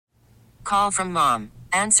call from mom.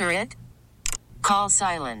 Answer it. Call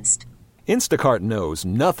silenced. Instacart knows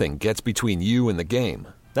nothing gets between you and the game.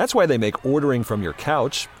 That's why they make ordering from your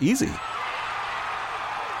couch easy.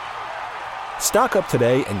 Stock up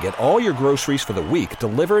today and get all your groceries for the week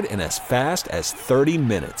delivered in as fast as 30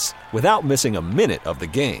 minutes without missing a minute of the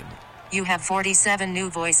game. You have 47 new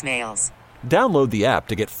voicemails. Download the app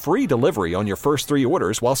to get free delivery on your first 3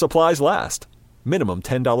 orders while supplies last. Minimum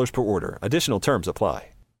 $10 per order. Additional terms apply.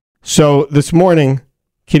 So this morning,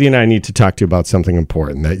 Kitty and I need to talk to you about something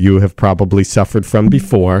important that you have probably suffered from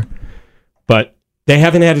before, but they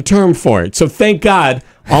haven't had a term for it. So thank God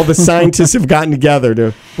all the scientists have gotten together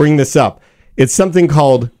to bring this up. It's something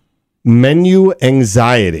called menu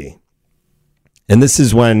anxiety. And this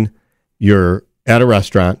is when you're at a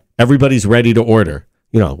restaurant, everybody's ready to order.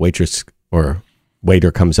 You know, waitress or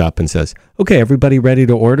waiter comes up and says, okay, everybody ready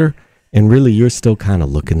to order? And really, you're still kind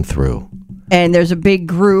of looking through. And there's a big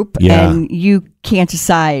group, and you can't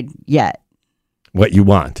decide yet what you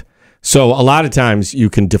want. So a lot of times you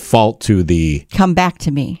can default to the come back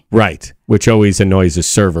to me. Right, which always annoys the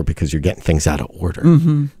server because you're getting things out of order.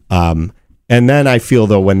 Mm-hmm. And then I feel,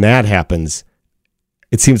 though, when that happens,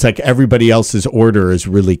 it seems like everybody else's order is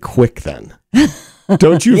really quick then.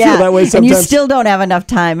 Don't you feel that way sometimes? And you still don't have enough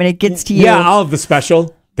time, and it gets to you. Yeah, I'll have the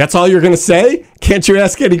special. That's all you're going to say? Can't you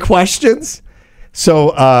ask any questions?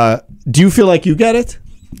 So do you feel like you get it?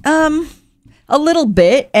 A little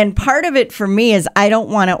bit. And part of it for me is I don't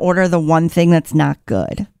want to order the one thing that's not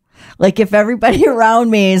good. Like if everybody around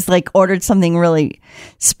me is like ordered something really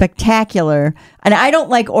spectacular, and I don't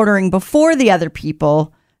like ordering before the other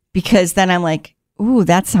people because then I'm like, ooh,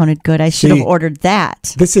 that sounded good. I should have ordered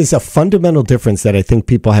that. This is a fundamental difference that I think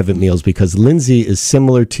people have at meals because Lindsay is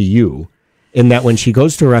similar to you in that when she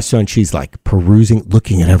goes to a restaurant, she's like perusing,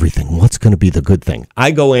 looking at everything. What's going to be the good thing?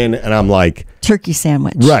 I go in and I'm like... turkey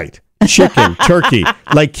sandwich. Right. Chicken, turkey.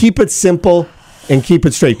 Like keep it simple and keep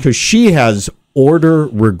it straight because she has order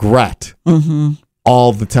regret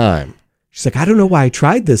all the time. She's like, I don't know why I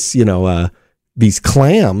tried this, these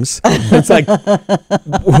clams. It's like,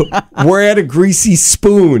 we're at a greasy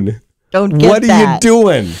spoon. Don't get What are you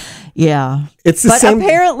doing? Yeah. It's the same. But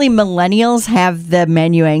apparently millennials have the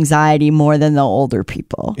menu anxiety more than the older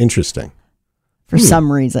people. Interesting. For some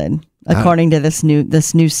reason, according to this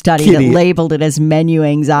new study Kitty, that labeled it as menu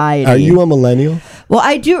anxiety. Are you a millennial? Well,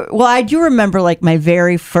 I do remember like my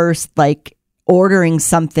very first like ordering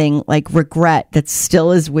something like regret that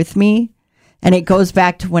still is with me. And it goes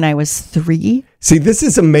back to when I was 3. See, this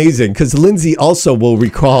is amazing because Lindsay also will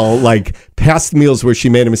recall like past meals where she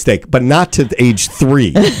made a mistake, but not to age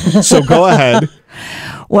 3. So go ahead.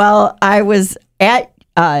 Well, I was at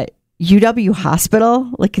UW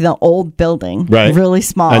Hospital, like the old building, right? Really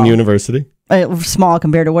small. On University? Small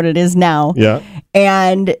compared to what it is now. Yeah.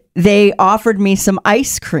 And they offered me some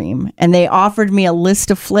ice cream and they offered me a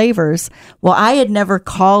list of flavors. Well, I had never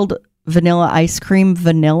called vanilla ice cream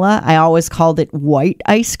vanilla. I always called it white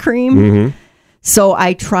ice cream. Mm-hmm. So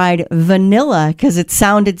I tried vanilla because it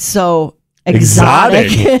sounded so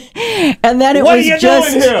exotic. And then it was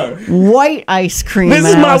just white ice cream. This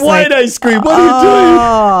is my white ice cream. What are you doing?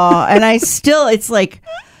 Oh, and it's like,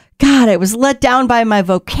 God, I was let down by my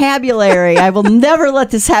vocabulary. I will never let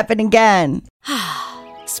this happen again.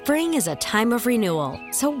 Spring is a time of renewal,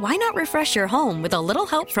 so why not refresh your home with a little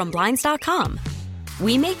help from Blinds.com?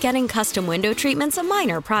 We make getting custom window treatments a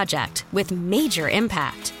minor project with major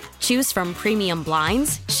impact. Choose from premium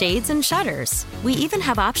blinds, shades, and shutters. We even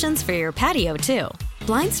have options for your patio, too.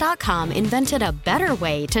 Blinds.com invented a better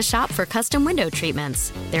way to shop for custom window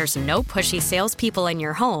treatments. There's no pushy salespeople in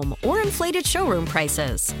your home or inflated showroom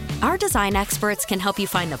prices. Our design experts can help you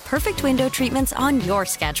find the perfect window treatments on your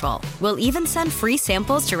schedule. We'll even send free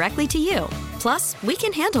samples directly to you. Plus, we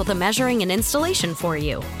can handle the measuring and installation for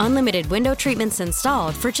you. Unlimited window treatments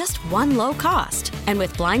installed for just one low cost. And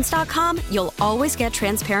with Blinds.com, you'll always get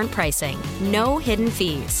transparent pricing. No hidden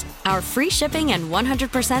fees. Our free shipping and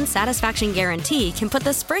 100% satisfaction guarantee can put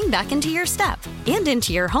the spring back into your step and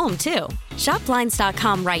into your home, too. Shop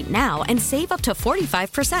Blinds.com right now and save up to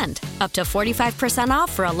 45%. Up to 45%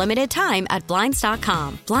 off for a limited time at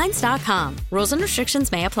Blinds.com. Blinds.com. Rules and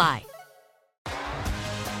restrictions may apply.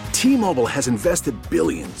 T-Mobile has invested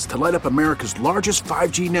billions to light up America's largest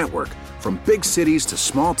 5G network, from big cities to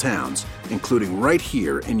small towns, including right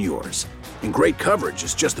here in yours. And great coverage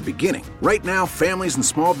is just the beginning. Right now, families and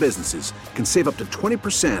small businesses can save up to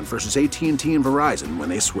 20% versus AT&T and Verizon when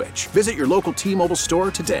they switch. Visit your local T-Mobile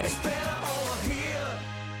store today.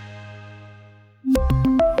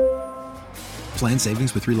 Plan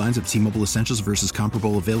savings with 3 lines of T-Mobile Essentials versus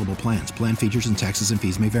comparable available plans. Plan features and taxes and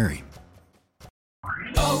fees may vary.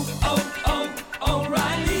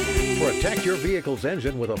 Protect your vehicle's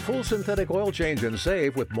engine with a full synthetic oil change and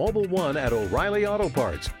save with Mobil 1 at O'Reilly Auto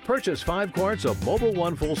Parts. Purchase 5 quarts of Mobil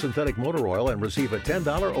 1 full synthetic motor oil and receive a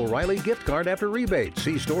 $10 O'Reilly gift card after rebate.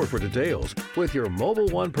 See store for details. With your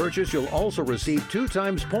Mobil 1 purchase, you'll also receive 2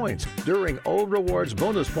 times points during O Rewards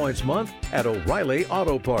Bonus Points Month at O'Reilly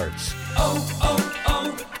Auto Parts.